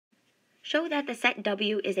show that the set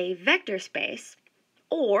W is a vector space,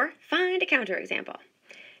 or find a counterexample.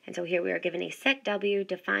 And so here we are given a set W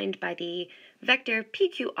defined by the vector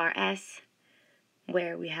PQRS,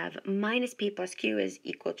 where we have minus P plus Q is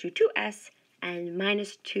equal to 2S, and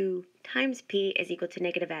minus 2 times P is equal to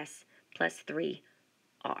negative S plus 3R.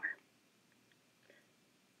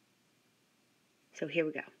 So here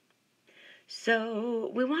we go.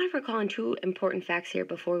 So we want to recall on two important facts here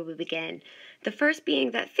before we begin. The first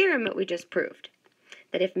being that theorem that we just proved,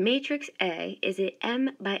 that if matrix A is a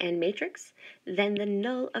M by N matrix, then the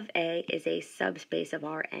null of A is a subspace of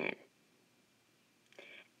Rn.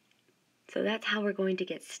 So that's how we're going to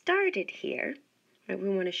get started here. We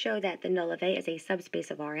want to show that the null of A is a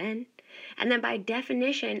subspace of Rn. And then by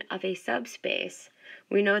definition of a subspace,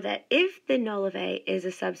 we know that if the null of A is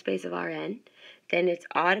a subspace of Rn, then it's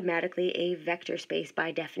automatically a vector space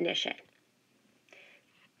by definition.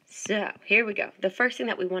 So here we go. The first thing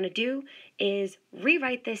that we want to do is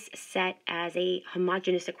rewrite this set as a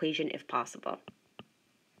homogeneous equation if possible.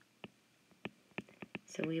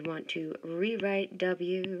 So we want to rewrite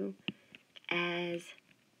W as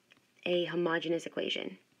a homogeneous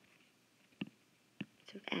equation.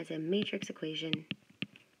 So as a matrix equation,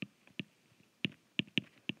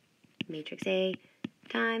 matrix A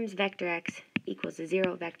times vector X equals a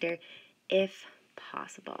 0 vector if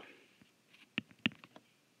possible.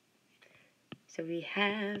 So we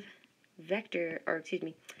have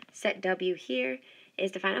set W here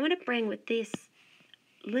is defined. I'm going to bring with this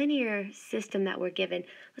linear system that we're given,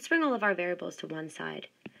 let's bring all of our variables to one side.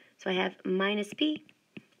 So I have minus P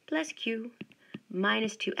plus Q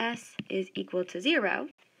minus 2S is equal to 0.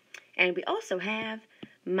 And we also have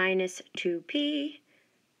minus 2P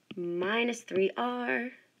minus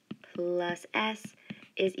 3R plus S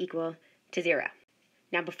is equal to 0.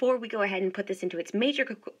 Now, before we go ahead and put this into its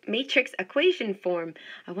matrix equation form,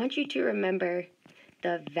 I want you to remember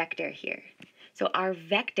the vector here. So our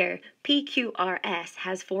vector PQRS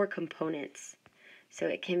has 4 components. So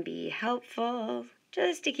it can be helpful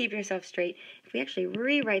just to keep yourself straight if we actually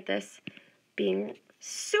rewrite this, being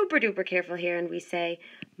super duper careful here, and we say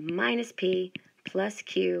minus P plus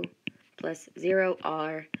Q plus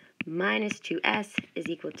 0R minus 2S is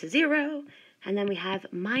equal to 0, and then we have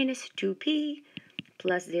minus 2P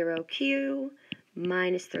plus 0Q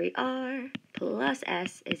minus 3R plus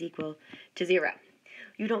S is equal to 0.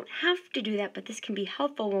 You don't have to do that, but this can be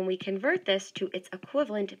helpful when we convert this to its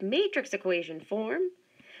equivalent matrix equation form.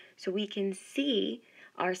 So we can see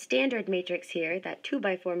our standard matrix here, that 2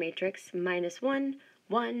 by 4 matrix, minus 1,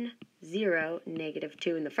 1, 0, negative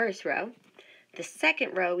 2 in the first row. The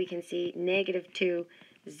second row we can see negative 2,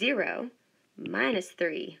 0, minus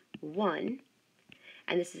 3, 1.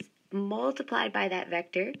 And this is multiplied by that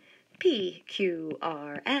vector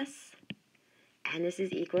PQRS. And this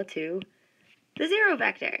is equal to the 0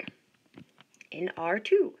 vector in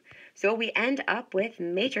R2. So we end up with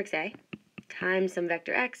matrix A times some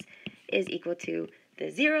vector X is equal to the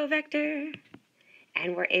 0 vector.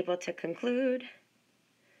 And we're able to conclude,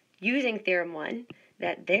 using theorem 1,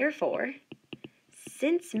 that therefore,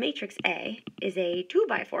 since matrix A is a 2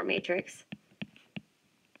 by 4 matrix,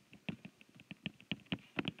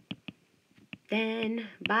 then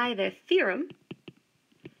by the theorem,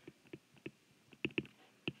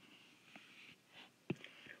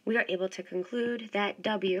 we are able to conclude that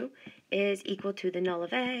W is equal to the null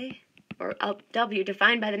of A, or W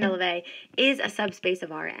defined by the null of A is a subspace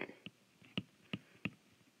of Rn.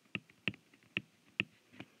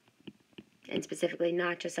 And specifically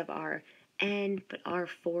not just of Rn, but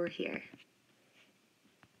R4 here.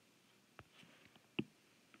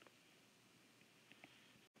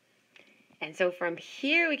 And so from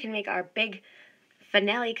here we can make our big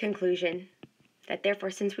finale conclusion that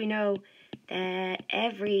therefore, since we know that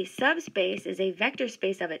every subspace is a vector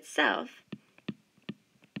space of itself,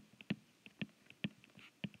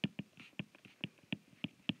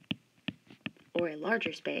 or a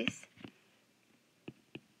larger space,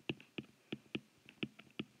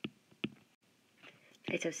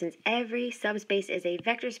 right, so since every subspace is a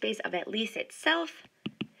vector space of at least itself,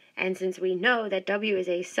 and since we know that W is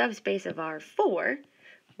a subspace of R4,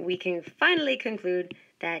 we can finally conclude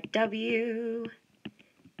that W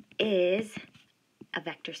is a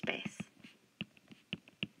vector space.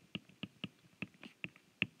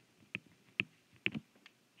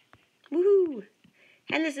 Woohoo!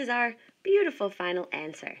 And this is our beautiful final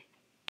answer.